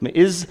I mean,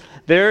 is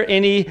there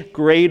any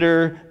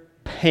greater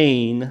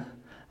pain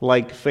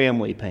like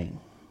family pain?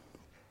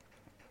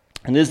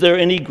 And is there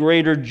any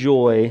greater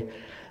joy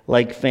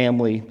like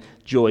family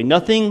joy?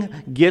 Nothing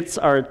gets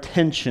our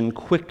attention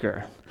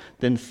quicker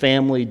than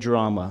family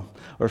drama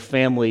or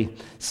family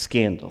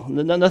scandal.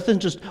 Nothing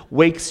just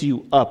wakes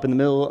you up in the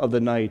middle of the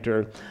night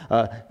or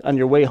on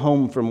your way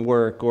home from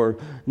work or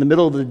in the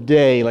middle of the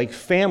day like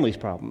family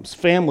problems,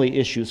 family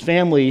issues,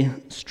 family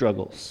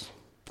struggles.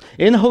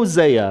 In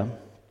Hosea,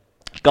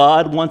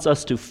 God wants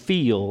us to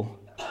feel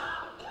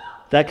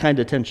that kind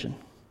of tension.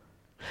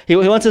 He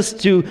wants us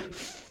to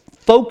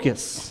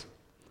focus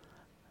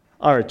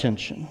our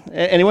attention.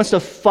 And he wants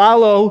to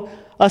follow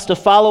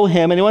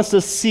him, and he wants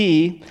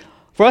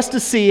for us to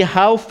see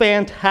how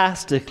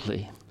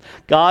fantastically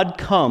God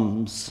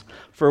comes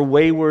for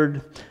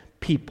wayward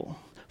people,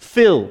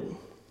 filled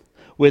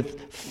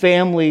with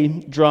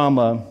family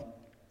drama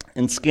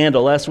and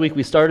scandal. Last week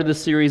we started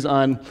this series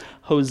on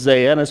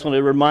Hosea, and I just want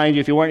to remind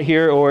you, if you weren't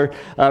here or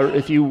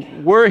if you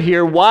were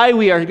here, why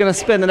we are going to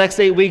spend the next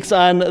 8 weeks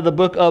on the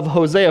book of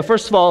Hosea.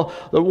 First of all,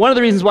 one of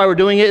the reasons why we're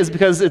doing it is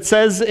because it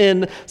says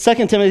in 2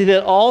 Timothy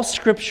that all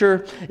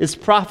Scripture is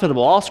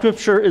profitable. All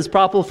Scripture is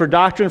profitable for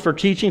doctrine, for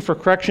teaching, for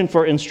correction,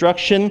 for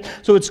instruction.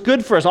 So it's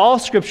good for us. All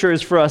Scripture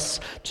is for us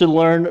to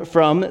learn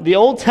from. The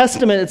Old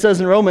Testament, it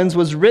says in Romans,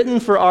 was written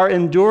for our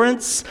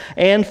endurance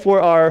and for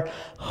our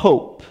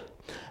hope.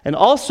 And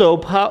also,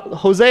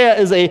 Hosea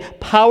is a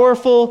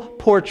powerful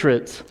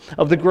portrait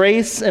of the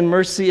grace and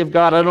mercy of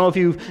God. I don't know if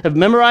you have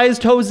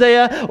memorized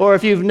Hosea or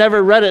if you've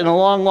never read it in a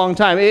long, long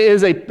time.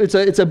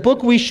 It's a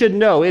book we should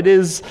know. It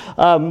is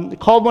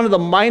called one of the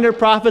minor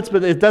prophets,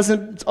 but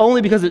it's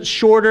only because it's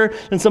shorter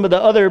than some of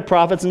the other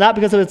prophets, not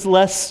because it's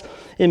less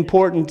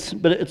important.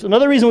 But it's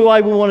another reason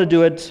why we want to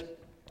do it,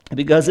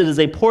 because it is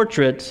a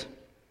portrait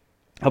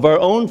of our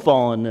own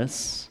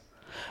fallenness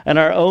and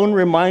our own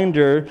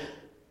reminder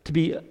to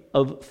be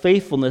of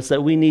faithfulness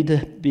that we need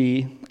to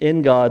be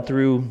in God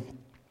through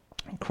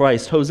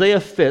Christ.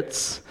 Hosea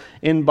fits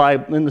in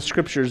the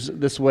Scriptures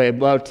this way.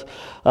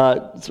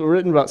 It's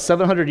written about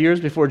 700 years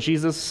before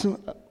Jesus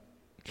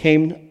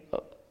came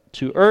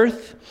to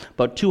earth.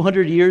 About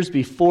 200 years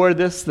before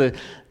this, the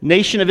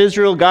nation of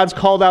Israel, God's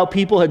called out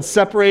people, had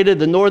separated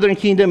the northern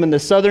kingdom and the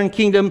southern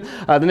kingdom.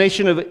 The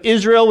nation of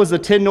Israel was the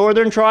 10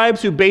 northern tribes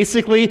who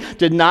basically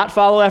did not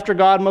follow after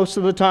God most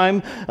of the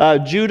time.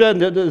 Judah,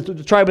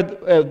 the tribe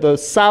of the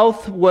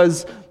south,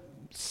 was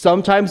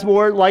sometimes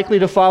more likely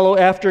to follow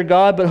after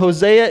God, but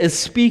Hosea is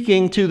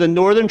speaking to the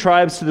northern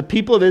tribes, to the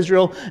people of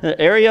Israel, in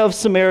the area of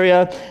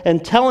Samaria,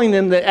 and telling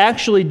them that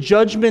actually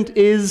judgment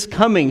is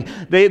coming.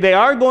 They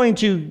are going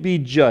to be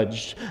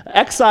judged.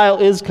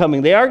 Exile is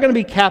coming. They are going to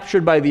be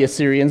captured by the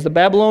Assyrians, the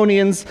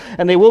Babylonians,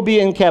 and they will be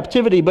in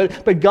captivity.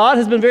 But God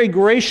has been very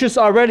gracious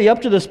already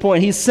up to this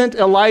point. He sent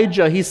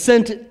Elijah, He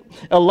sent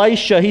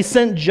Elisha, He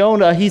sent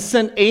Jonah, He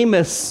sent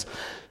Amos,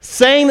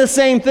 saying the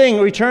same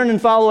thing, return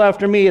and follow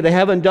after me. They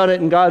haven't done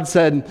it, and God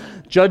said,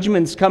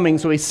 judgment's coming.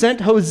 So he sent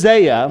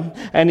Hosea,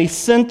 and he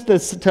sent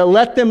this to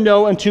let them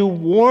know and to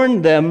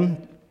warn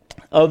them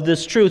of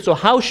this truth. So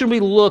how should we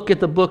look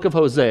at the book of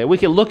Hosea? We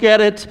can look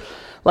at it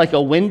like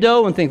a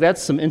window and think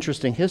that's some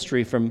interesting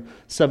history from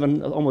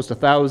almost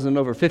 1,000,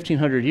 over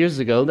 1,500 years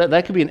ago.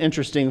 That could be an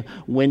interesting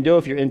window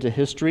if you're into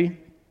history.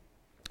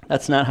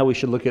 That's not how we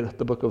should look at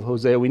the book of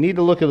Hosea. We need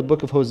to look at the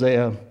book of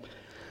Hosea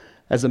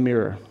as a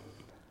mirror.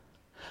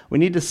 We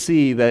need to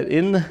see that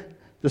in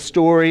the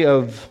story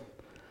of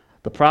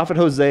the prophet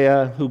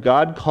Hosea, who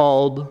God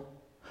called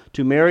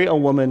to marry a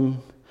woman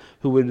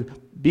who would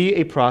be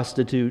a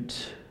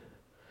prostitute,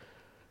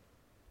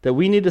 that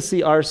we need to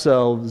see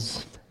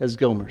ourselves as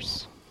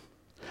Gomers.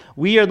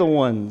 We are the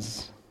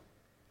ones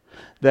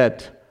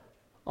that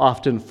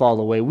often fall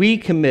away. We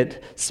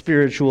commit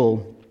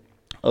spiritual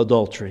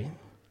adultery.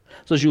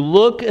 So as you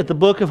look at the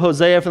book of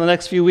Hosea for the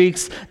next few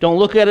weeks, don't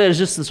look at it as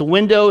just this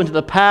window into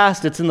the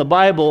past. It's in the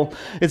Bible.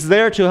 It's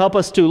there to help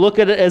us to look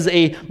at it as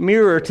a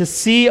mirror, to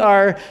see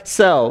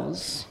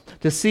ourselves,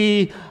 to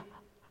see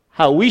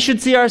how we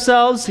should see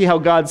ourselves, see how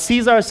God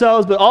sees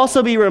ourselves, but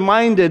also be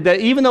reminded that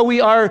even though we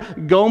are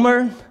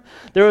Gomer,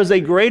 there is a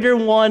greater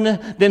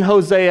one than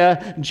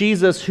Hosea,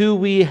 Jesus, who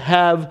we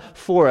have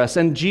for us.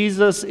 And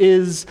Jesus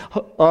is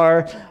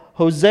our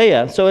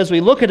Hosea. So as we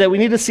look at it, we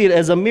need to see it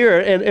as a mirror.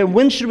 And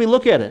when should we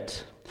look at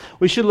it?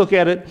 We should look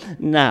at it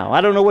now.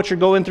 I don't know what you're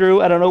going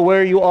through. I don't know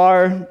where you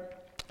are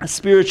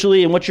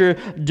spiritually and what you're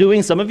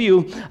doing. Some of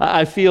you,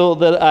 I feel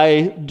that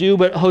I do.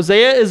 But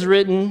Hosea is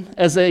written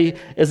it's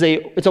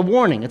a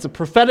warning. It's a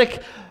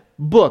prophetic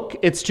book.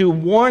 It's to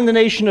warn the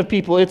nation of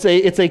people. It's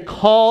a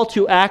call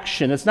to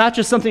action. It's not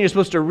just something you're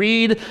supposed to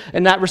read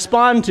and not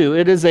respond to.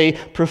 It is a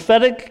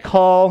prophetic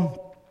call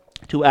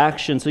to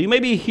action. So you may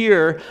be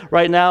here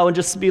right now and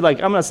just be like,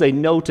 I'm going to say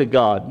no to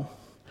God.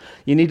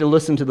 You need to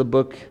listen to the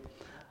book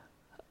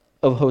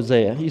of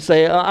Hosea. You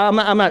say, I'm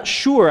not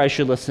sure I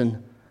should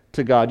listen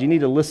to God. You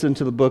need to listen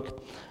to the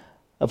book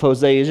of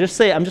Hosea. You just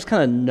say, I'm just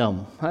kind of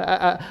numb.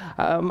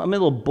 I'm a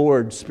little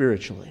bored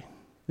spiritually.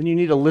 Then you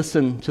need to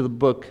listen to the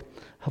book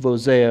of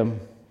Hosea.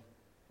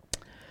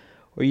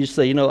 Or you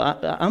say,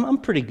 I'm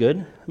pretty good.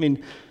 I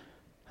mean,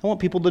 I want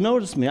people to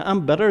notice me.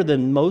 I'm better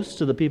than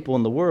most of the people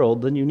in the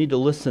world. Then you need to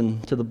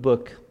listen to the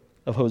book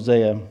of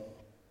Hosea.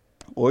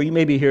 Or you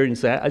may be here and you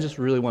say, I just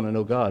really want to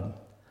know God.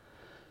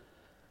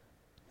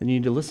 Then you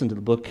need to listen to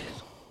the book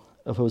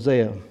of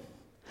Hosea.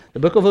 The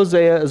book of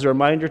Hosea is a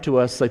reminder to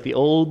us, like the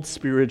old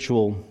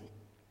spiritual.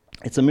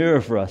 It's a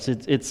mirror for us.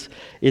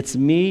 It's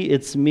me,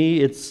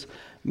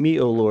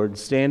 O Lord,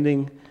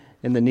 standing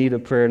in the need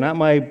of prayer. Not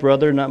my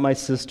brother, not my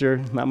sister,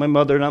 not my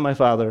mother, not my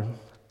father,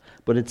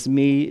 but it's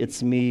me,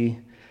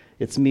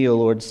 O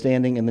Lord,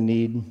 standing in the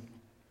need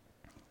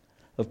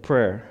of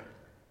prayer.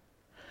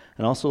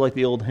 And also like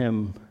the old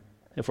hymn,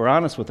 if we're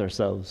honest with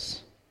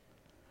ourselves,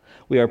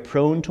 we are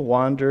prone to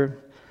wander,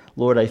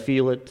 Lord, I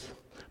feel it,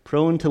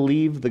 prone to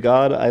leave the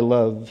God I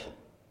love.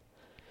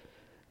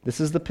 This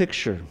is the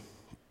picture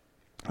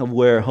of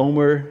where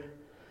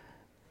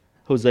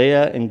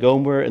Hosea and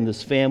Gomer and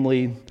this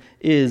family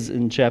is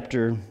in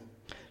chapter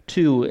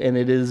 2,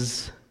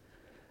 and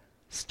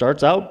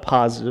starts out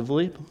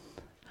positively.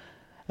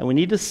 And we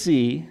need to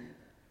see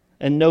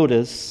and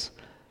notice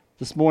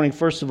this morning,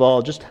 first of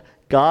all, just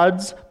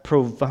God's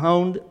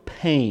profound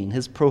pain,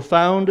 his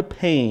profound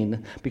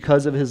pain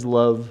because of his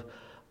love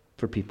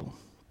for people.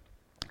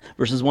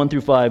 Verses 1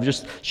 through 5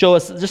 just show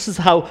us just as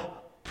how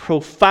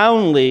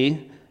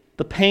profoundly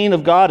the pain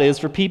of God is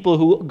for people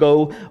who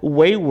go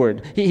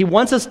wayward. He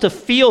wants us to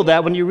feel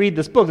that when you read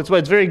this book. That's why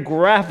it's very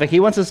graphic. He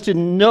wants us to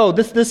know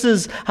this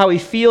is how he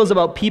feels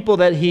about people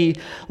that he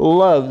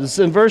loves.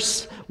 In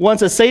verse 1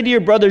 says, say to your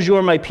brothers, you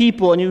are my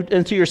people,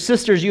 and to your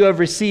sisters you have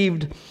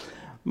received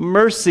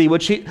mercy,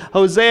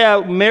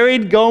 Hosea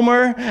married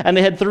Gomer, and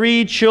they had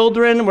 3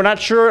 children. We're not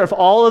sure if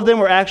all of them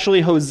were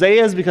actually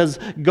Hosea's because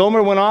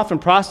Gomer went off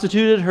and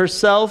prostituted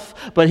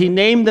herself, but he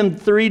named them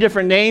 3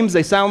 different names.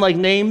 They sound like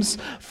names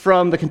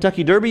from the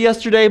Kentucky Derby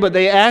yesterday, but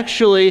they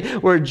actually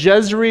were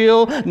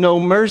Jezreel, no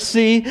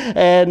mercy,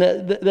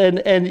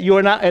 and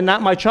you're not, and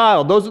not my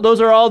child. Those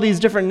are all these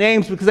different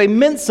names because they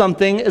meant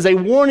something as a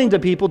warning to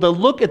people to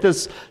look at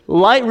this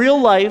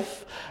real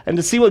life and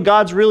to see what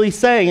God's really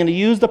saying, and to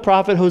use the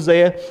prophet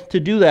Hosea to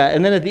do that.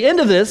 And then at the end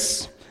of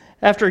this,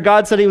 after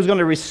God said he was going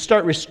to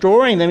start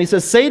restoring them, he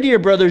says, say to your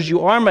brothers,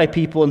 you are my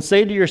people, and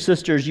say to your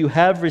sisters, you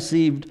have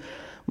received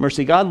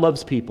mercy. God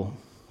loves people.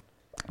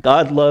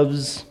 God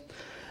loves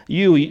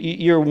you.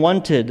 You're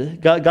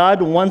wanted.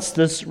 God wants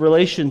this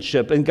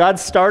relationship. And God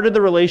started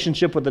the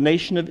relationship with the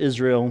nation of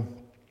Israel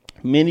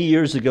many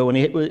years ago, and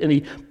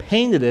he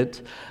painted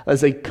it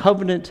as a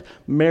covenant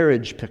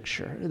marriage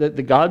picture. That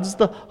God's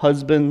the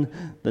husband,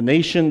 the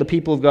nation, the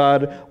people of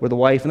God were the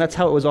wife, and that's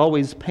how it was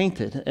always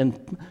painted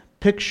and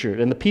pictured.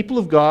 And the people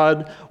of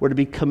God were to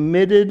be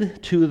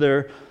committed to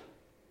their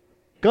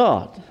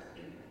God,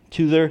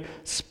 to their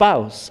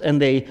spouse, and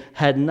they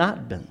had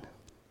not been.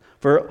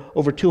 For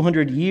over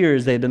 200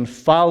 years, they had been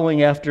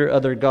following after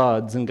other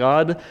gods, and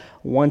God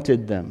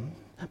wanted them.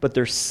 But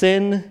their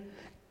sin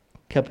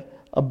kept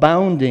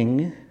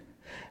abounding,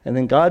 and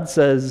then God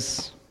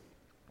says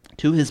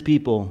to his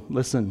people,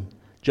 listen,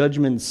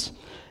 judgment's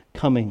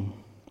coming.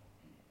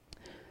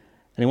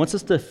 And he wants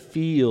us to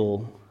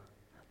feel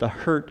the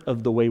hurt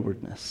of the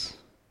waywardness.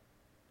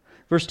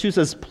 Verse 2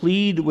 says,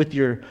 plead with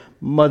your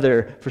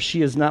mother, for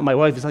she is not my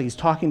wife. It's like he's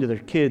talking to their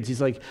kids. He's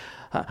like,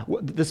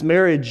 this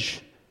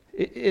marriage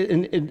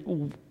it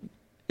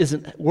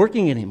isn't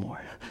working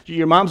anymore.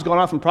 Your mom's gone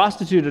off and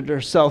prostituted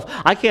herself.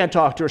 I can't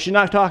talk to her. She's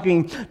not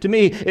talking to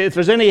me. If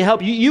there's any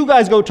help, you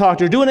guys go talk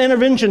to her. Do an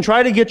intervention.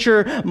 Try to get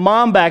your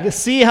mom back.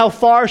 See how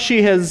far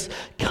she has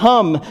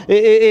come.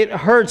 It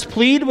hurts.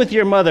 Plead with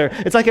your mother.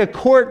 It's like a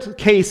court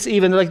case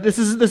even. Like this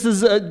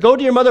is go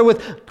to your mother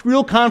with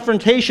real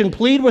confrontation.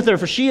 Plead with her,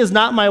 for she is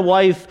not my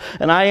wife,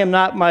 and I am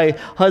not my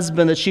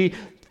husband.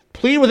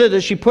 Plead with her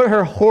that she put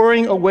her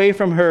whoring away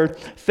from her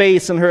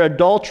face and her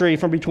adultery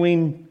from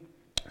between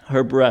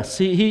her breasts.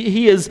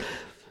 He is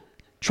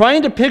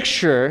trying to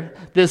picture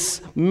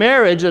this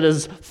marriage that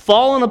has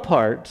fallen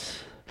apart,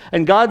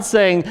 and God's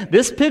saying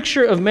this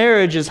picture of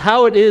marriage is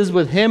how it is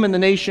with him and the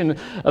nation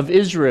of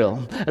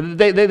Israel.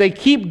 They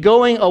keep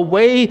going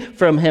away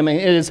from him, and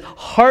it is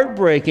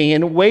heartbreaking,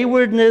 and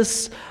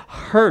waywardness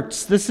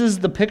hurts. This is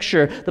the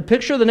picture. The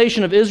picture of the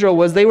nation of Israel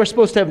was they were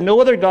supposed to have no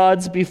other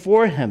gods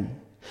before him.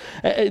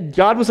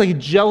 God was like a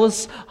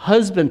jealous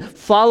husband.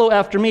 Follow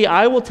after me.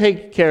 I will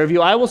take care of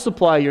you. I will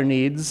supply your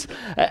needs.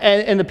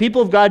 And the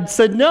people of God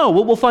said, no,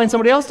 we'll find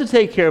somebody else to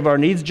take care of our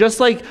needs, just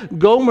like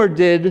Gomer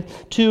did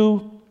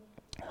to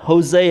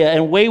Hosea.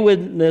 And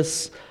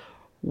waywardness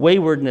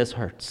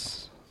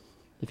hurts.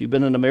 If you've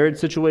been in a marriage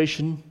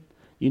situation,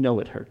 you know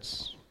it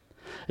hurts.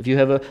 If you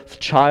have a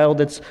child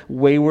that's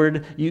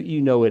wayward,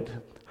 you know it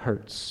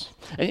hurts.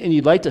 And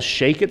you'd like to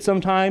shake it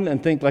sometime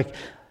and think like,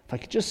 if I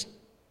could just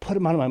put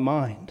him out of my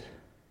mind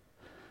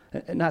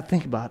and not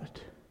think about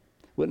it,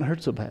 wouldn't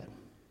hurt so bad.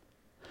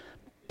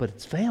 But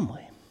it's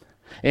family,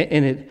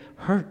 and it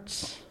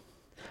hurts.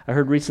 I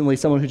heard recently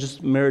someone who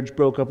just marriage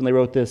broke up, and they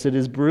wrote this: it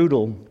is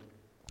brutal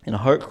and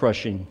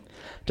heart-crushing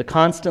to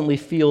constantly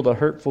feel the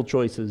hurtful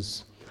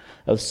choices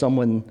of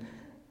someone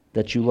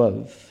that you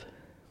love.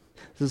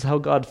 This is how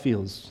God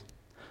feels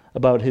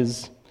about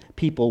his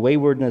people.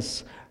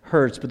 Waywardness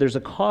hurts, but there's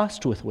a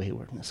cost with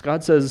waywardness.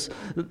 God says,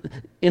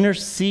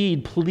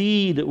 intercede,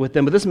 plead with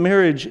them. But this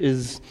marriage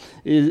is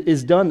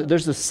done.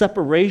 There's a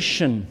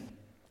separation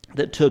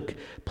that took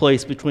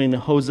place between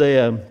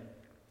Hosea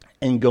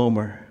and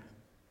Gomer.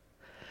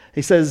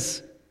 He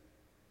says,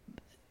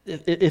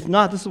 if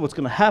not, this is what's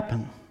going to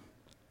happen.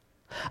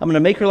 I'm going to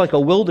make her like a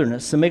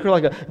wilderness and make her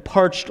like a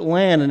parched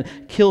land and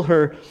kill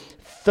her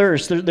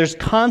thirst. There's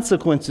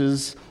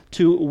consequences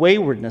to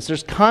waywardness.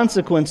 There's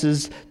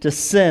consequences to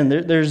sin.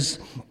 There's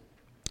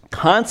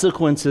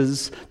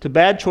consequences to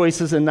bad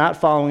choices and not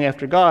following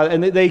after God.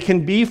 And they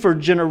can be for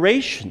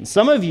generations.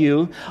 Some of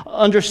you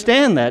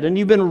understand that, and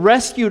you've been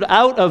rescued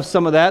out of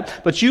some of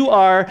that, but you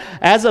are,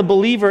 as a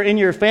believer in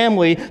your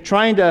family,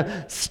 trying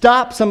to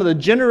stop some of the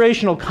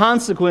generational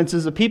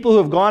consequences of people who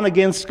have gone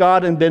against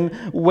God and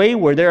been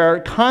wayward. There are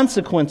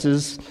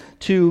consequences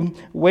to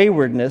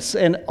waywardness,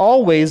 and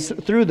always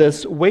through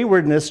this,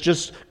 waywardness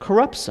just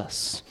corrupts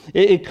us.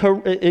 It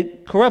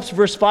corrupts.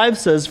 Verse 5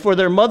 says, "For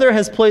their mother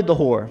has played the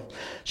whore.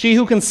 She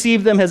who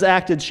conceived them has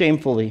acted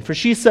shamefully. For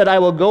she said, I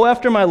will go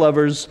after my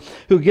lovers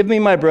who give me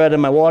my bread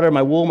and my water,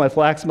 my wool, my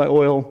flax, my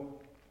oil,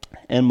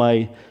 and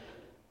my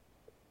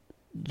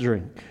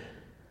drink."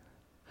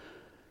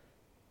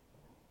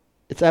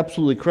 It's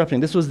absolutely corrupting.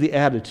 This was the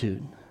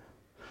attitude.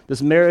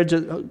 This marriage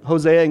that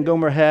Hosea and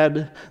Gomer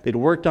had, they'd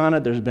worked on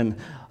it. There's been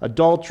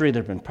adultery.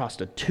 There's been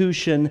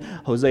prostitution.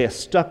 Hosea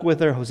stuck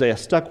with her,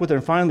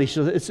 and finally she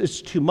said,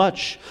 it's too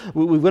much.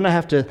 We're going to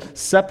have to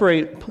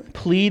separate,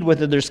 plead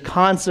with it. There's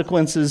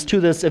consequences to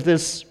this if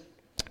this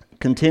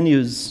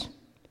continues.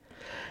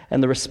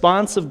 And the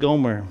response of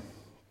Gomer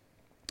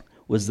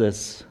was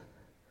this: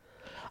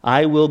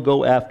 I will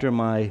go after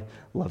my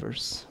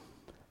lovers,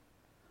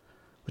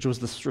 which was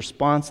the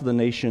response of the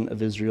nation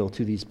of Israel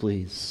to these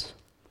pleas.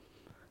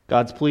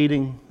 God's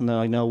pleading, and they're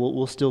like, no,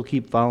 we'll still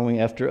keep following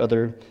after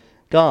other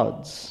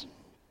gods.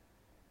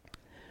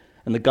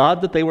 And the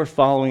God that they were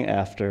following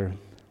after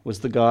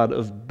was the God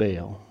of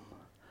Baal.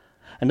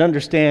 And to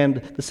understand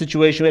the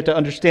situation, we have to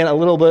understand a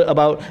little bit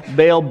about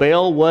Baal.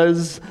 Baal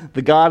was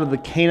the god of the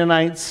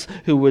Canaanites,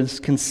 who was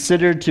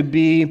considered to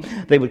be,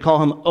 they would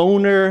call him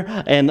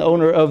owner and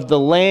owner of the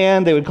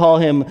land. They would call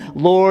him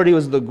Lord. He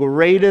was the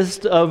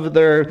greatest of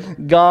their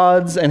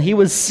gods, and he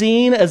was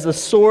seen as the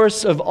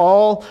source of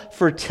all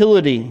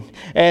fertility.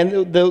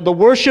 And the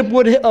worship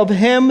of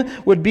him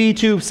would be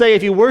to say,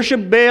 if you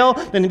worship Baal,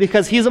 then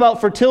because he's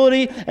about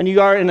fertility, and you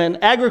are in an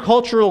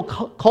agricultural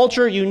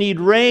culture, you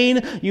need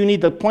rain, you need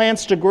the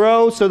plants to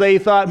grow. So they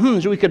thought,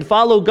 we could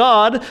follow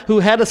God, who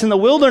had us in the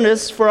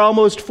wilderness for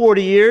almost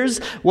 40 years,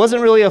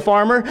 wasn't really a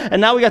farmer, and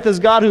now we got this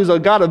God who's a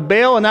God of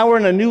Baal, and now we're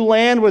in a new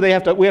land where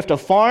we have to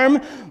farm.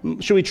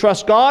 Should we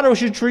trust God, or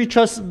should we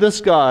trust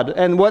this God?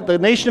 And what the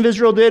nation of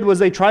Israel did was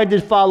they tried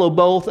to follow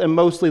both, and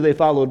mostly they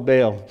followed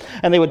Baal.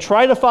 And they would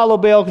try to follow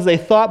Baal because they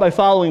thought by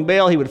following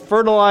Baal he would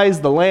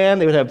fertilize the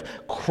land, they would have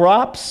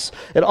crops.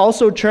 It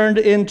also turned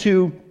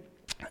into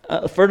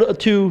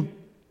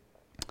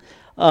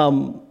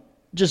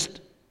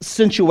just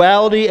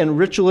sensuality and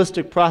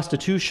ritualistic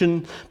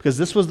prostitution, because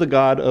this was the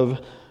god of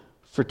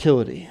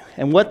fertility.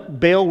 And what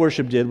Baal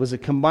worship did was it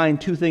combined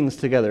two things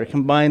together. It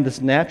combined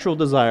this natural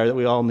desire that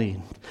we all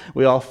need,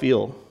 we all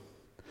feel,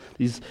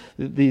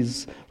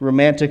 these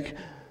romantic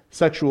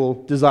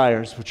sexual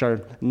desires, which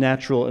are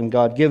natural and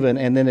God-given,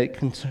 and then it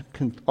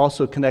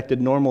also connected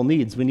normal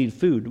needs. We need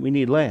food, we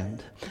need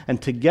land.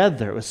 And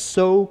together, it was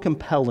so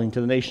compelling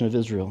to the nation of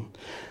Israel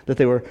that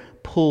they were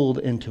pulled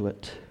into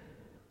it.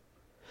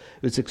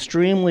 It was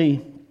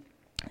extremely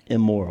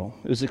immoral.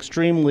 It was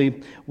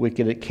extremely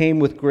wicked. It came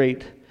with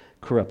great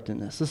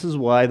corruptedness. This is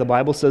why the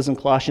Bible says in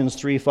Colossians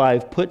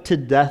 3:5, "Put to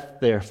death,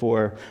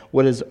 therefore,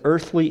 what is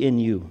earthly in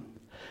you: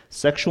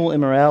 sexual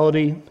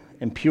immorality,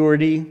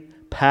 impurity,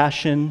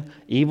 passion,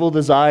 evil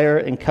desire,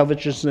 and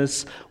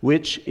covetousness,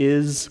 which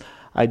is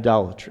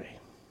idolatry."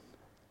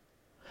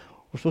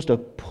 We're supposed to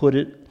put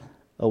it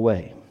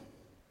away.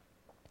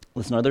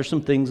 Listen, are there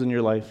some things in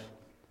your life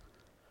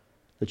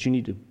that you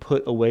need to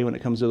put away when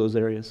it comes to those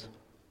areas?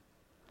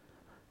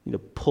 You need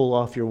to pull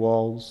off your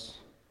walls.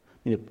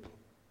 You need to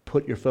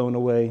put your phone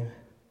away.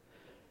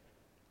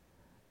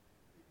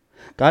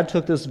 God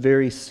took this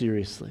very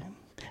seriously,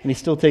 and he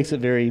still takes it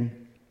very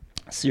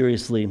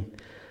seriously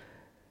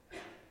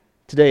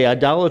today.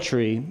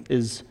 Idolatry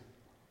is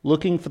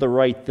looking for the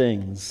right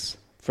things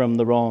from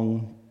the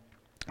wrong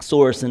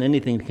source, and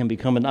anything can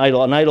become an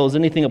idol. An idol is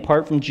anything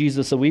apart from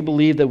Jesus that we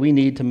believe that we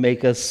need to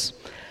make us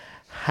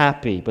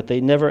happy, but they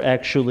never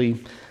actually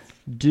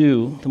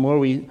do. The more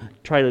we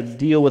try to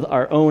deal with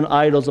our own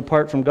idols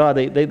apart from God,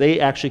 they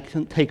actually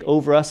can take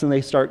over us, and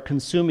they start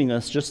consuming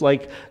us, just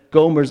like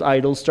Gomer's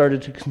idols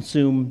started to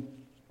consume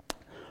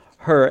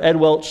her. Ed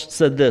Welch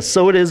said this: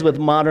 "So it is with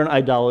modern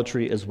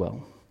idolatry as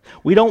well.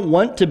 We don't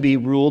want to be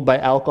ruled by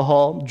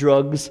alcohol,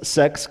 drugs,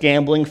 sex,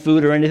 gambling,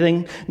 food, or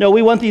anything. No,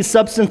 we want these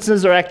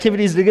substances or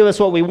activities to give us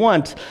what we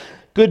want.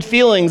 good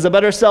feelings, a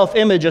better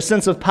self-image, a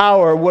sense of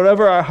power,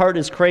 whatever our heart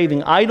is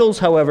craving. Idols,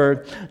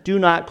 however, do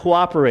not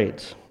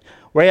cooperate.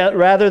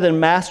 Rather than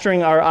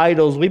mastering our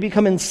idols, we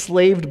become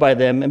enslaved by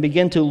them and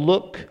begin to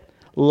look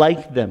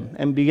like them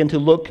and begin to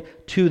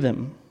look to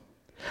them.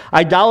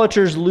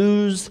 Idolaters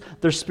lose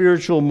their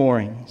spiritual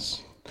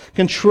moorings,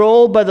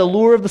 controlled by the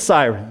lure of the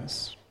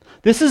sirens.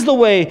 This is the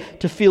way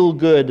to feel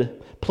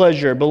good,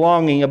 pleasure,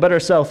 belonging, a better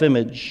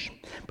self-image,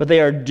 but they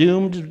are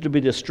doomed to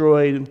be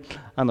destroyed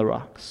on the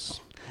rocks.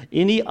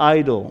 Any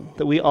idol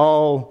that we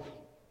all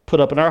put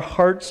up in our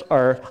hearts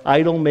are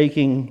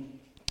idol-making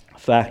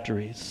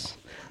factories.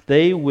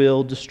 They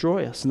will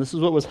destroy us. And this is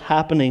what was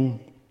happening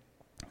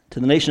to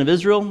the nation of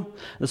Israel.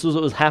 This was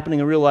what was happening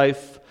in real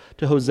life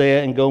to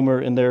Hosea and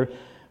Gomer in their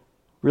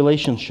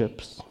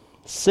relationships.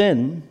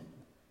 Sin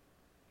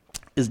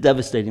is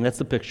devastating. That's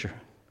the picture.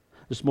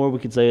 There's more we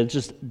could say. It's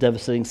just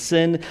devastating.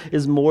 Sin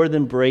is more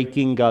than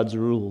breaking God's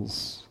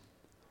rules.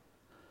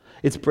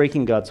 It's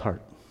breaking God's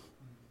heart.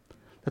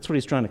 That's what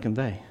he's trying to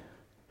convey.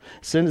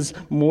 Sin is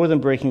more than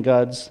breaking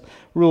God's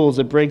rules.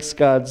 It breaks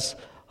God's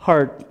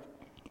heart.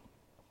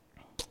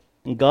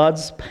 And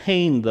God's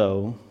pain,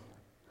 though,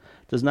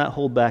 does not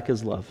hold back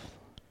his love.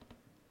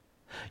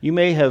 You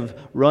may have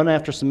run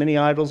after so many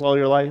idols all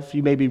your life.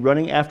 You may be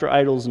running after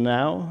idols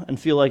now and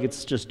feel like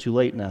it's just too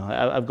late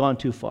now. I've gone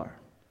too far.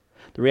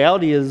 The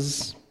reality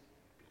is,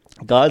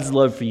 God's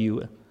love for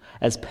you,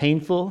 as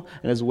painful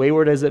and as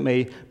wayward as it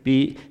may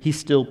be, he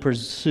still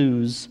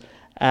pursues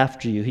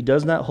after you. He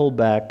does not hold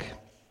back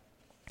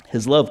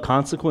his love.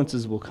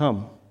 Consequences will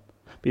come,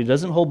 but he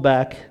doesn't hold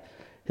back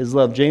his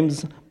love.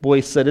 James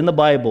Boyce said, in the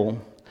Bible,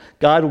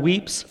 God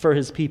weeps for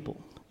his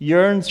people,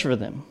 yearns for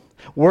them,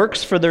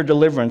 works for their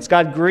deliverance.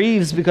 God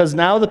grieves because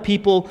now the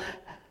people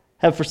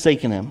have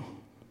forsaken him.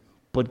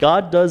 But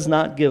God does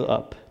not give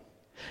up.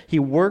 He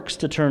works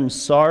to turn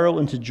sorrow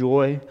into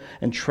joy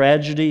and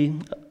tragedy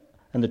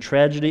and the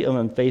tragedy of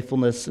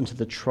unfaithfulness into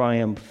the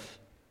triumph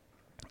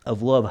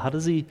of love. How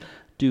does he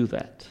do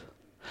that?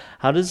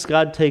 How does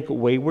God take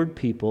wayward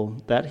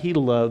people that he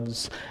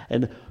loves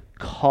and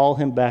call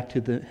him back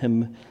to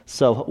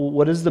himself?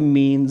 What is the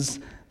means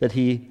that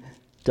he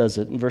does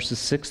it? In verses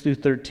 6 through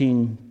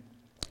 13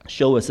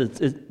 show us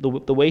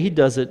the way he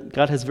does it.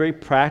 God has very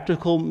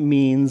practical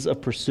means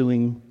of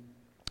pursuing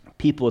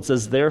people. It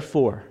says,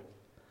 therefore,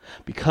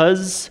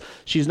 because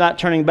she's not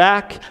turning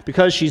back,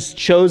 because she's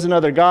chosen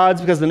other gods,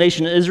 because the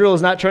nation of Israel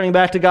is not turning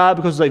back to God,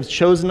 because they've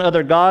chosen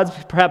other gods,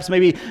 perhaps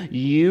maybe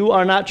you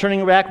are not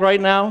turning back right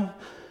now,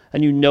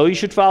 and you know you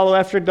should follow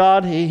after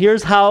God.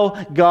 Here's how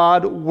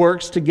God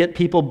works to get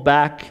people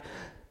back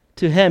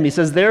to him. He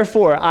says,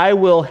 therefore, I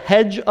will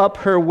hedge up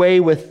her way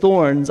with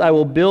thorns. I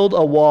will build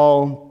a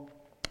wall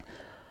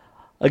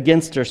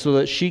against her so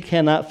that she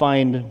cannot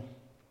find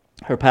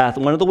her path.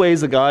 One of the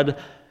ways that God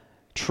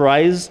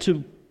tries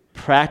to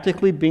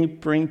practically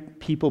bring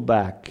people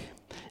back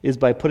is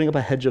by putting up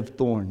a hedge of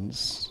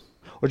thorns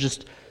or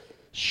just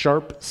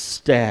sharp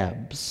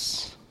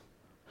stabs.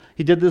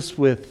 He did this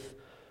with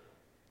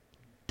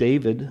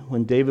David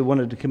when David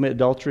wanted to commit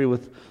adultery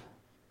with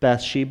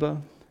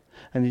Bathsheba.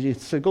 And he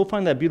said, go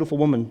find that beautiful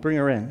woman, bring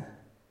her in.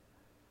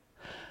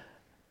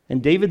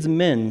 And David's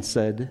men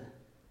said,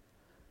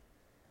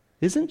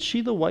 isn't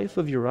she the wife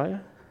of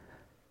Uriah?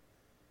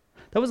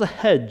 That was a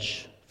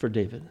hedge for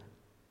David.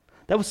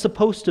 That was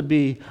supposed to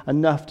be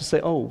enough to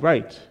say, oh,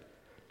 right,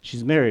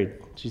 she's married,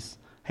 she's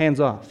hands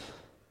off.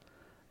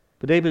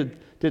 But David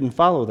didn't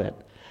follow that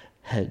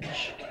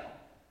hedge.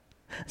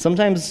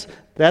 Sometimes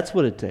that's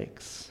what it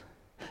takes.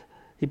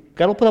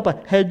 God will put up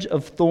a hedge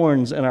of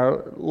thorns in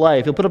our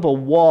life. He'll put up a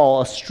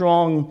wall, a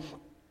strong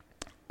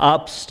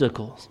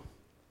obstacle.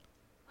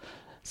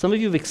 Some of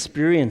you have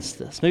experienced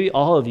this, maybe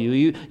all of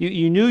you.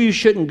 You knew you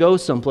shouldn't go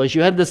someplace.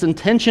 You had this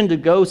intention to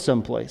go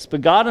someplace.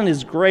 But God in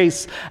his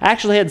grace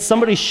actually had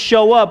somebody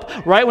show up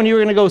right when you were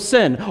going to go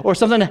sin. Or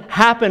something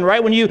happened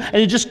right when and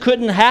it just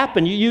couldn't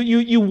happen.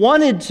 You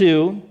wanted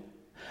to,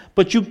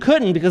 but you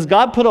couldn't because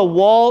God put a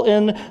wall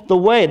in the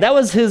way. That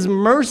was his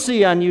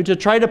mercy on you to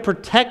try to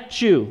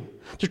protect you,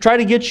 to try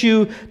to get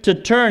you to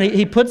turn.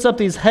 He puts up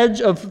these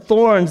hedge of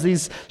thorns,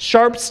 these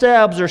sharp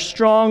stabs or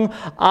strong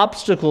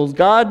obstacles.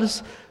 God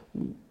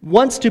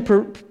wants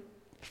to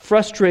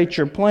frustrate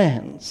your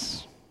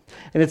plans.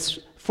 And it's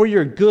for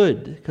your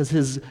good, because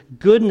his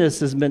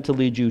goodness is meant to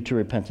lead you to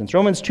repentance.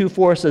 Romans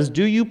 2:4 says,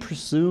 do you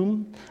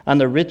presume on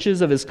the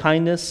riches of his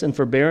kindness and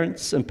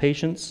forbearance and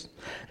patience,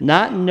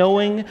 not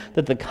knowing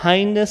that the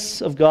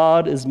kindness of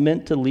God is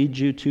meant to lead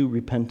you to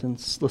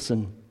repentance?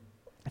 Listen,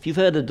 if you've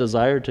had a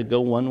desire to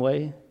go one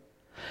way,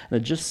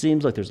 and it just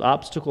seems like there's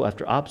obstacle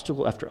after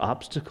obstacle after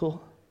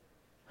obstacle,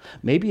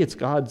 maybe it's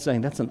God saying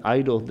that's an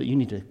idol that you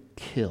need to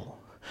kill.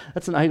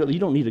 That's an idol. You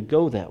don't need to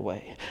go that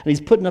way. And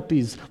he's putting up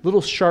these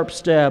little sharp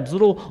stabs,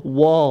 little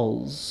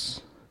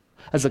walls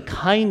as a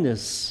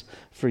kindness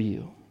for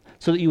you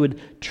so that you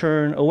would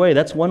turn away.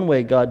 That's one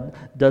way God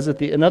does it.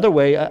 Another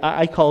way,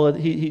 I call it,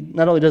 he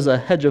not only does a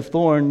hedge of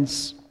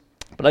thorns,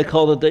 but I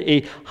call it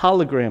a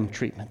hologram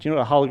treatment. You know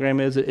what a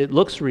hologram is? It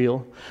looks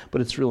real,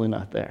 but it's really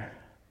not there.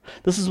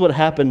 This is what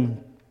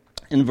happened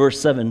in verse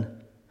 7.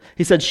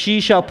 He said, she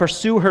shall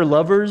pursue her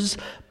lovers,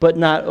 but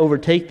not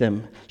overtake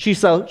them. She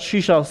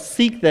shall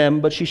seek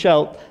them, but she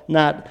shall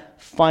not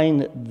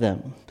find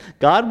them.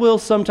 God will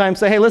sometimes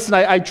say, hey, listen,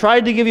 I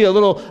tried to give you a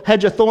little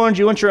hedge of thorns.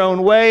 You went your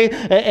own way,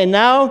 and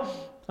now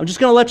I'm just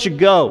going to let you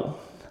go.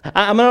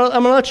 I'm going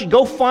to let you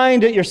go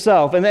find it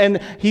yourself. And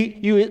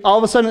you all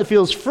of a sudden it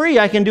feels free.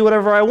 I can do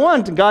whatever I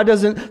want. And God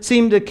doesn't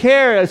seem to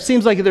care. It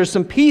seems like there's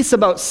some peace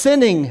about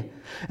sinning.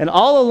 And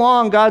all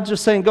along, God's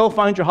just saying, go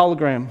find your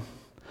hologram.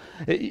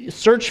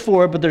 Search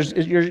for it, but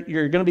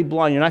you're going to be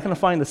blind. You're not going to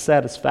find the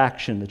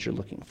satisfaction that you're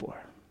looking for.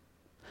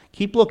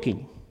 Keep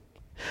looking.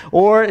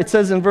 Or it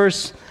says in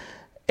verse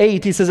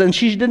 8, he says, and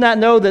she did not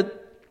know that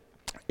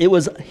it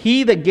was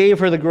he that gave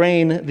her the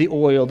grain, the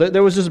oil.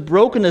 There was this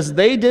brokenness.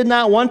 They did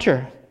not want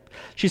her.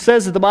 She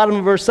says at the bottom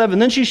of verse 7,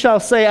 then she shall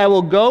say, I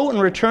will go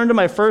and return to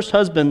my first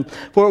husband,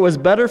 for it was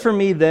better for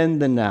me then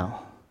than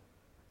now.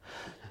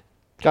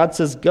 God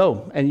says,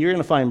 go, and you're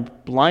going to find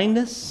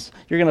blindness.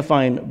 You're going to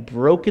find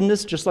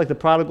brokenness, just like the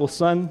prodigal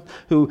son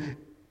who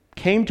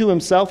came to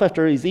himself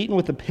after he's eaten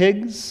with the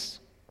pigs.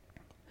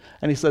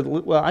 And he said,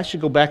 well, I should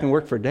go back and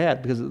work for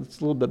Dad because it's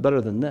a little bit better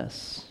than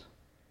this.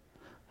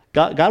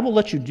 God will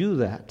let you do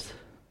that.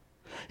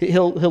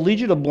 He'll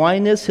lead you to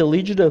blindness, he'll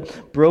lead you to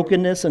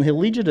brokenness, and he'll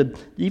lead you to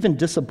even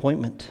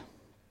disappointment.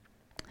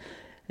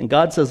 And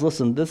God says,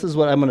 listen, this is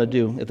what I'm going to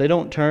do. If they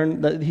don't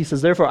turn, he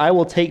says, therefore I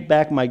will take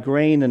back my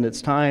grain in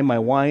its time, my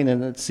wine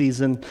in its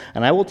season,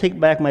 and I will take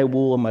back my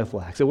wool and my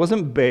flax. It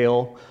wasn't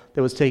Baal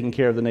that was taking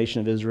care of the nation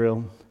of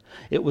Israel.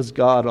 It was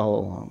God all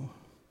along.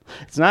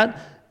 It's not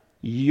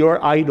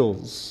your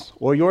idols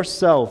or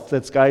yourself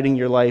that's guiding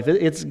your life.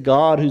 It's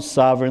God who's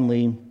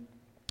sovereignly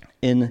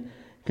in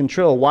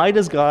control. Why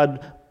does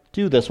God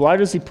do this? Why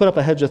does he put up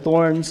a hedge of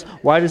thorns?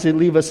 Why does he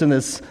leave us in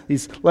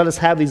let us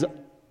have these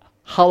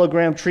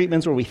hologram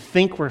treatments where we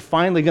think we're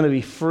finally going to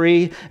be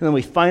free, and then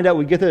we find out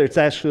we get there,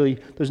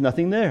 there's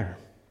nothing there.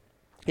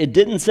 It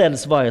didn't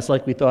satisfy us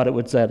like we thought it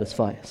would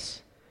satisfy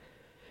us.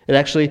 It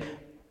actually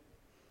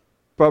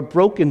brought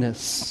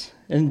brokenness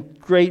and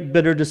great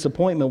bitter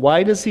disappointment.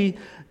 Why does he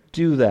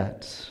do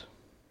that?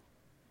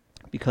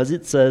 Because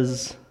it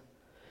says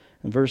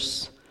in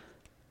verse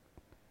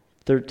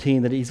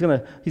 13 that he's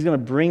going to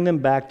bring them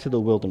back to the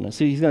wilderness.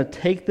 He's going to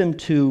take them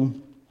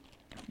to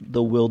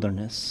the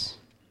wilderness.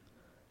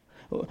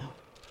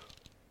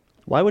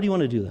 Why would he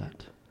want to do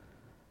that?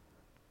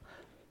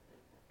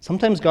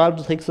 Sometimes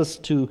God takes us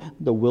to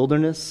the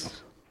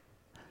wilderness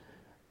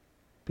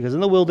because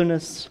in the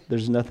wilderness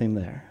there's nothing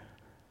there.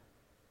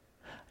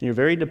 And you're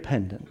very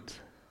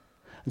dependent.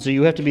 And so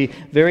you have to be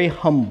very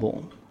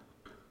humble.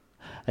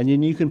 And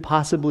then you can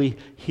possibly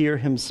hear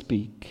him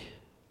speak.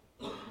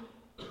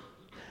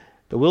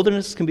 The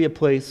wilderness can be a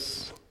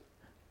place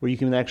where you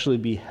can actually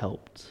be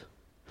helped.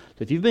 So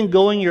if you've been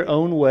going your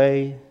own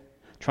way,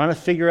 trying to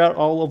figure out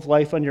all of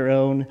life on your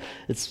own,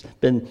 it's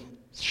been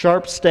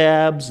sharp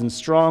stabs and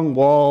strong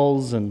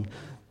walls and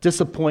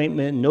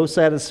disappointment, no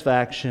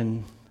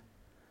satisfaction.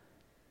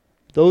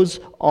 Those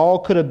all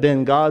could have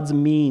been God's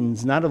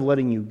means, not of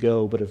letting you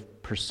go, but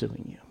of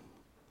pursuing you.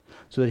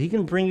 So that he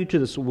can bring you to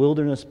this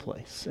wilderness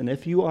place. And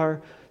if you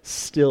are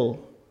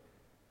still,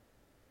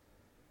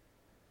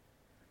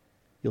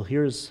 you'll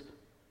hear his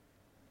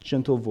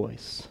gentle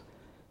voice.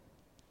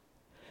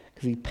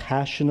 Because he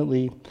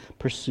passionately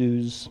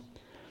pursues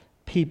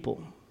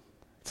people.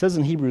 It says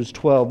in Hebrews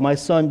 12, my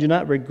son, do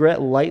not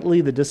regret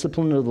lightly the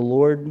discipline of the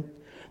Lord,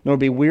 nor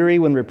be weary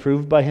when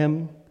reproved by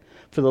him.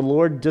 For the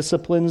Lord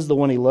disciplines the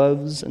one he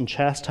loves and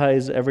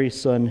chastises every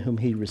son whom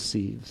he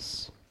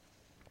receives.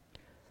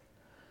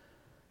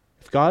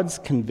 If God's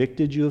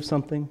convicted you of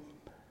something,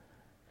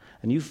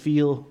 and you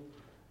feel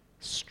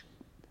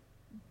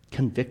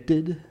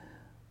convicted,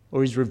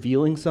 or he's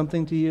revealing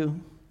something to you,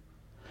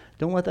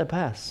 don't let that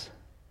pass.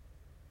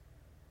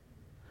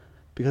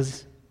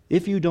 Because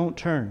if you don't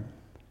turn,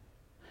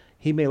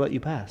 he may let you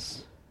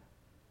pass.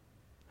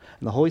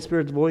 And the Holy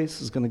Spirit's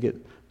voice is going to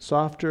get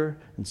softer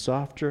and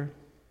softer.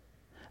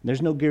 And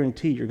there's no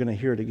guarantee you're going to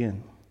hear it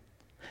again.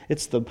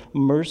 It's the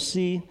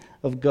mercy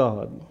of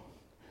God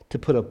to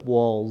put up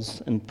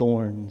walls and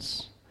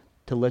thorns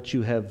to let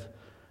you have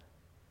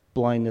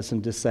blindness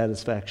and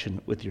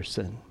dissatisfaction with your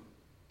sin.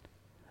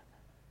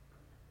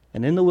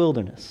 And in the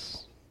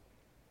wilderness,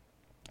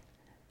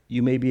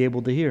 you may be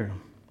able to hear.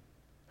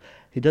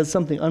 He does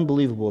something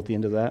unbelievable at the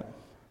end of that.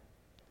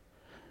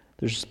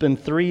 There's been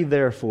 3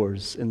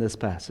 therefores in this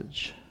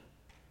passage.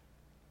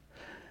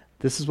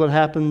 This is what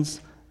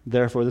happens,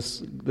 therefore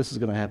this is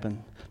going to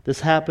happen. This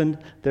happened,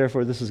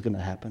 therefore this is going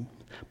to happen.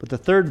 But the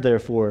third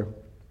therefore,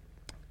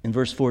 in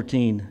verse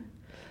 14,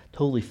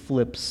 totally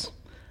flips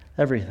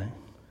everything.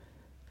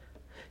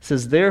 It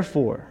says,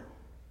 therefore,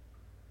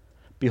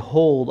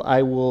 behold,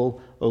 I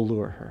will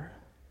allure her.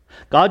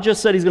 God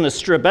just said he's going to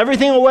strip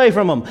everything away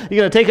from them. He's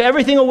going to take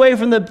everything away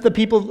from the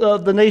people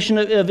of the nation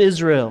of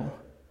Israel.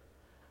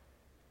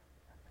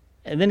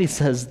 And then he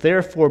says,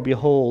 therefore,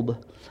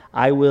 behold,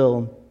 I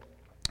will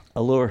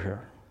allure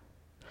her.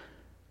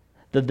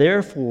 The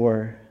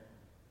therefore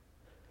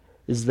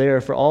is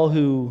there for all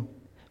who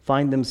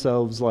find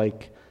themselves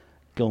like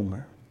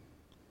Gomer.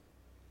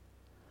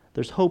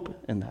 There's hope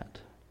in that.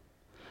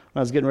 When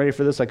I was getting ready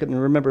for this, I couldn't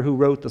remember who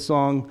wrote the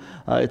song.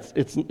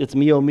 It's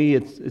me, oh me.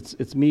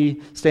 It's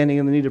me standing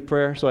in the need of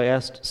prayer. So I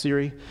asked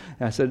Siri,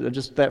 and I said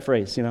just that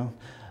phrase,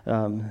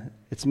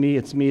 it's me,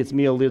 oh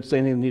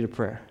standing in the need of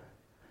prayer.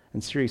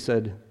 And Siri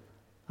said,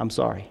 I'm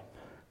sorry.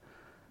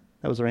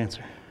 That was her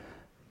answer.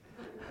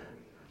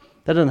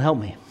 That doesn't help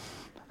me.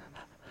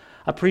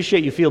 I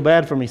appreciate you feel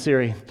bad for me,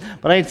 Siri,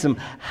 but I need some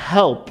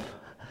help.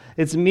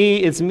 It's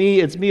me,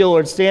 oh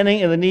Lord, standing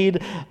in the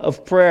need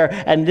of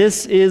prayer. And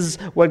this is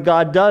what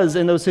God does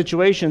in those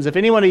situations. If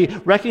anybody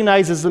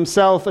recognizes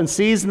himself and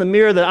sees in the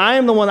mirror that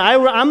I'm the one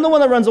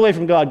that runs away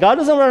from God. God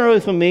doesn't run away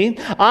from me.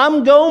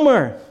 I'm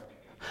Gomer.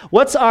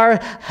 What's our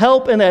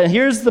help in that?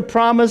 Here's the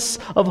promise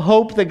of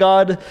hope that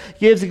God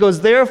gives. He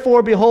goes,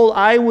 therefore, behold,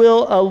 I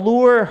will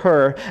allure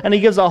her. And he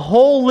gives a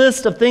whole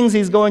list of things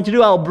he's going to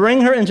do. I'll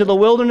bring her into the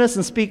wilderness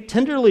and speak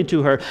tenderly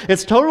to her.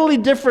 It's totally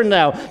different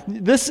now.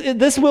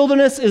 This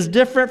wilderness is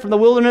different from the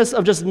wilderness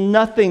of just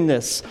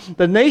nothingness.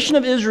 The nation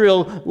of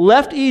Israel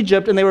left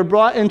Egypt and they were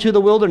brought into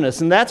the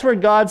wilderness. And that's where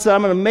God said,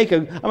 I'm going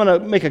to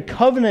make a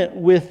covenant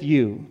with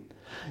you.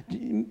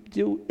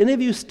 Do any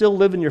of you still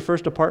live in your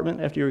first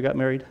apartment after you got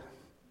married?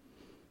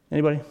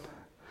 Anybody?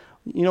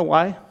 You know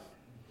why?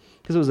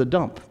 Because it was a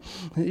dump.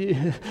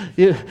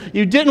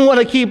 You didn't want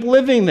to keep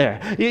living there.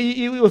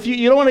 You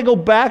don't want to go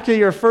back to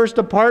your first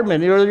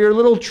apartment or your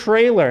little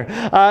trailer.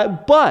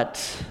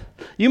 But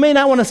you may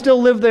not want to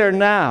still live there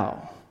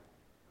now.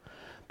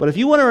 But if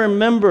you want to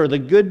remember the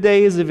good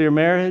days of your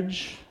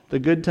marriage, the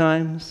good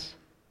times,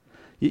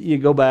 you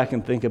go back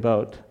and think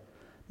about,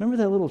 remember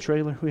that little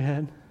trailer we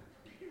had?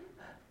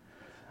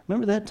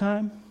 Remember that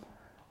time?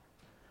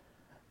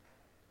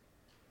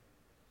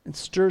 It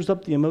stirs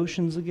up the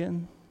emotions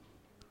again.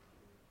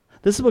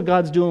 This is what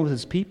God's doing with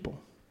his people.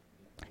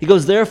 He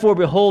goes, therefore,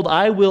 behold,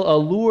 I will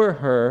allure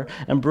her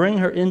and bring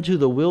her into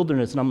the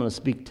wilderness, and I'm going to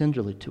speak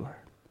tenderly to her.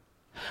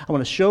 I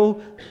want to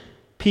show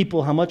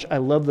people how much I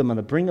love them. I'm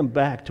going to bring them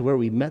back to where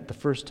we met the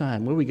first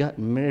time, where we got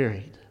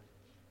married.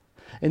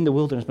 In the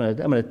wilderness, I'm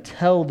going to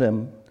tell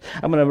them,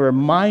 I'm going to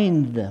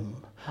remind them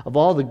of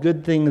all the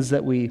good things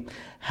that we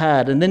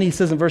had. And then he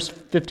says in verse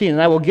 15,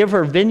 and I will give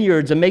her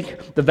vineyards and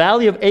make the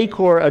valley of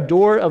Achor a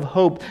door of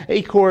hope.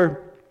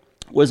 Achor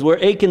was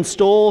where Achan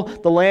stole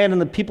the land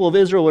and the people of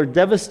Israel were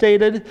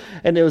devastated,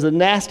 and it was a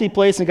nasty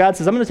place. And God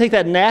says, I'm going to take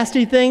that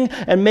nasty thing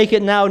and make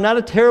it now not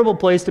a terrible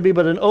place to be,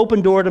 but an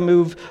open door to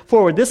move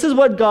forward. This is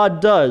what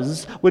God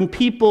does when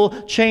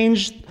people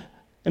change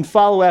and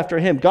follow after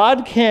him.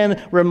 God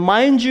can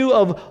remind you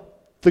of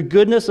the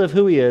goodness of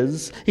who he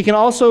is. He can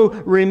also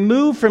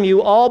remove from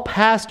you all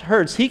past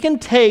hurts. He can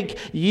take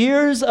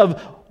years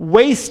of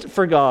waste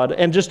for God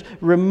and just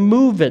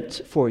remove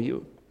it for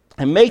you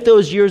and make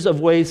those years of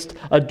waste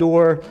a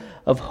door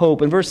of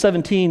hope. In verse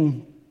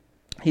 17,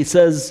 he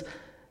says,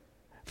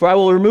 for I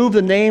will remove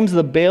the names of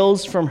the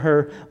Baals from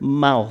her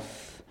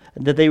mouth,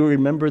 that they will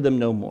remember them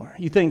no more.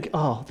 You think,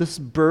 oh, this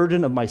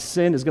burden of my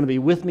sin is going to be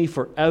with me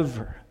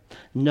forever.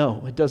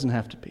 No, it doesn't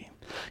have to be.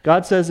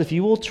 God says, if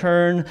you will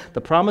turn,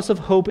 the promise of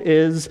hope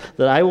is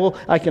that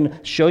I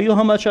can show you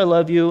how much I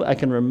love you. I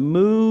can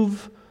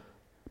remove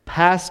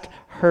past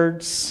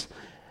hurts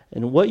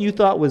and what you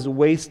thought was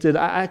wasted.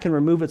 I can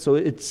remove it so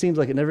it seems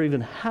like it never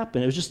even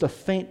happened. It was just a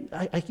faint,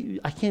 I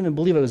can't even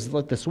believe it was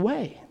like this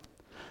way.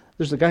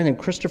 There's a guy named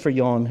Christopher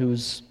Yuan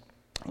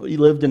he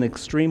lived an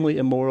extremely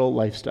immoral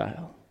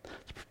lifestyle.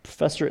 He's a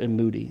professor in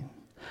Moody.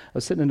 I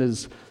was sitting in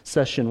his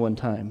session one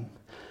time.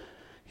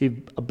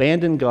 He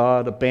abandoned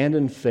God,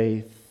 abandoned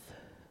faith,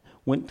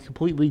 went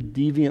completely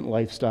deviant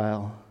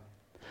lifestyle.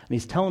 And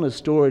he's telling his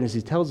story, and as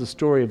he tells the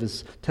story of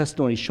his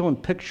testimony, he's showing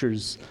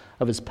pictures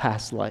of his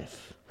past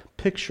life,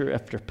 picture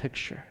after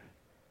picture.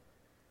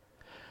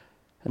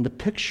 And the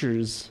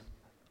pictures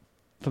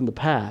from the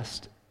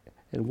past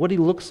and what he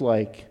looks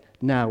like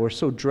now are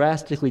so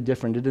drastically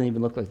different, it didn't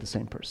even look like the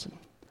same person.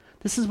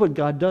 This is what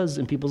God does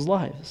in people's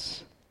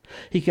lives.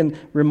 He can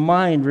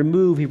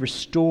remove, he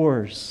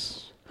restores.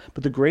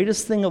 But the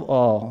greatest thing of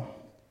all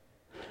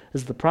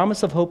is the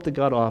promise of hope that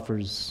God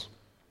offers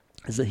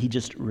is that he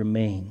just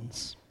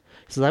remains.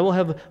 He says, I will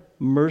have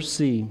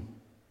mercy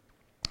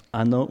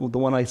on the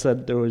one I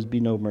said there would be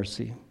no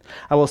mercy.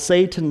 I will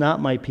say to not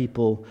my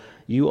people,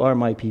 you are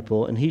my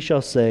people, and he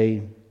shall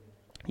say,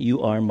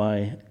 you are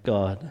my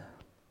God.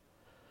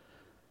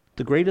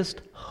 The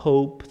greatest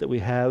hope that we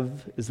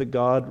have is that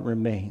God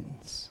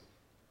remains.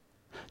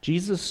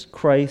 Jesus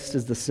Christ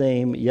is the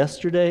same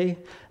yesterday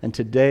and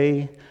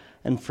today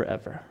and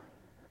forever.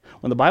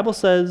 When the Bible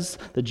says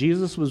that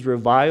Jesus was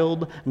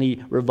reviled and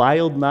he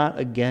reviled not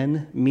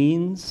again,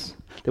 means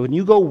that when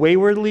you go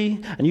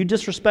waywardly and you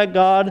disrespect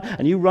God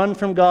and you run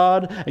from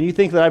God and you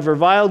think that I've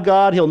reviled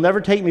God, he'll never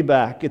take me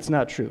back. It's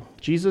not true.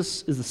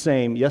 Jesus is the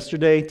same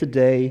yesterday,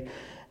 today,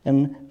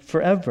 and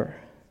forever.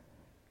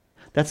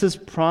 That's his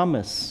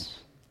promise.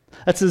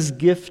 That's his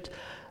gift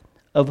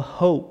of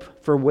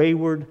hope for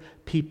wayward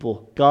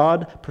people.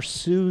 God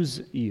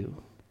pursues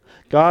you.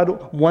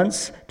 God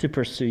wants to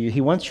pursue you.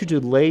 He wants you to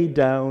lay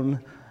down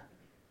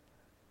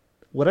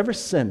whatever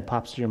sin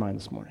pops to your mind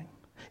this morning.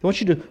 He wants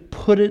you to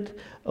put it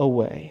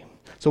away.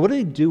 So what do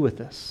we do with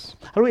this?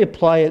 How do we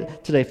apply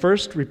it today?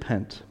 First,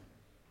 repent.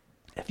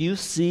 If you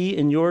see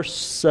in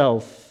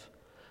yourself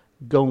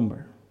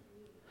Gomer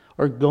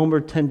or Gomer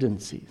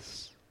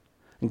tendencies,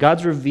 and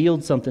God's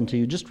revealed something to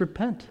you, just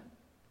repent.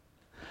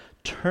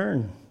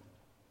 Turn.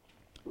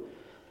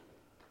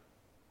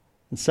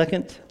 And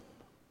second,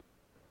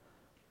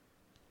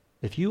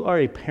 if you are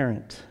a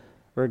parent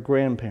or a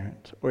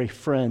grandparent or a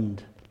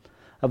friend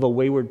of a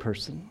wayward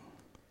person,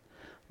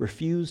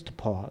 refuse to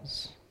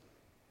pause.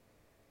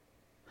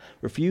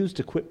 Refuse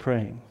to quit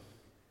praying.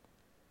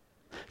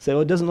 Say,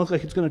 it doesn't look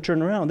like it's going to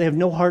turn around. They have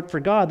no heart for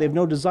God. They have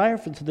no desire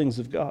for the things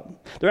of God.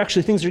 They're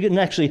actually, things are getting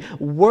actually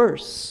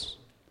worse.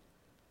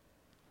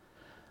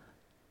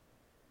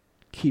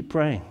 Keep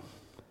praying.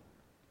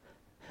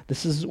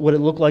 This is what it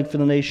looked like for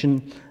the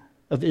nation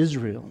of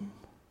Israel.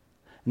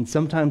 And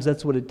sometimes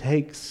that's what it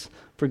takes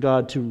for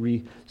God to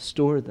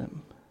restore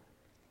them.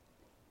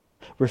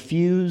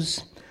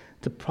 Refuse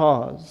to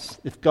pause.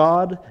 If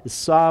God is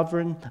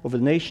sovereign over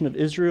the nation of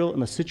Israel in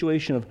the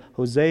situation of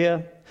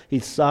Hosea,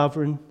 He's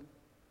sovereign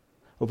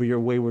over your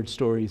wayward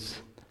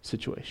stories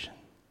situation.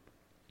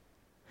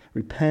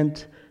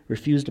 Repent,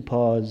 refuse to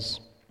pause,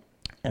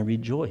 and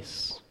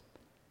rejoice.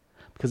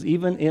 Because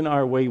even in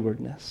our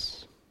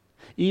waywardness,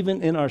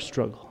 even in our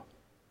struggle,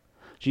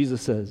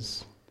 Jesus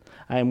says,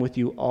 I am with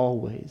you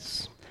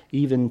always,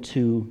 even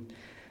to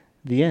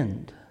the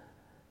end.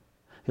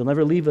 He'll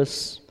never leave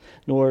us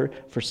nor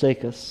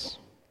forsake us.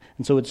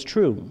 And so it's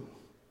true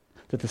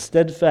that the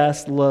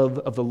steadfast love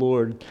of the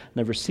Lord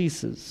never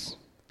ceases.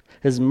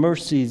 His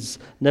mercies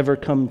never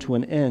come to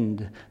an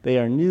end. They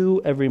are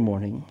new every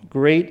morning.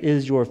 Great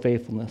is your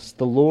faithfulness.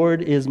 The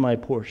Lord is my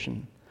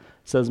portion,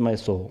 says my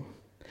soul.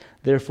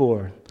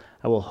 Therefore,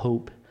 I will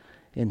hope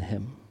in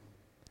Him.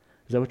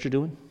 Is that what you're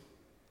doing?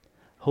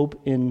 Hope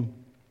in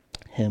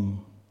Him.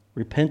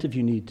 Repent if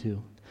you need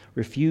to.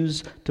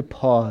 Refuse to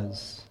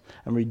pause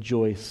and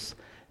rejoice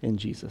in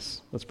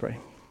Jesus. Let's pray.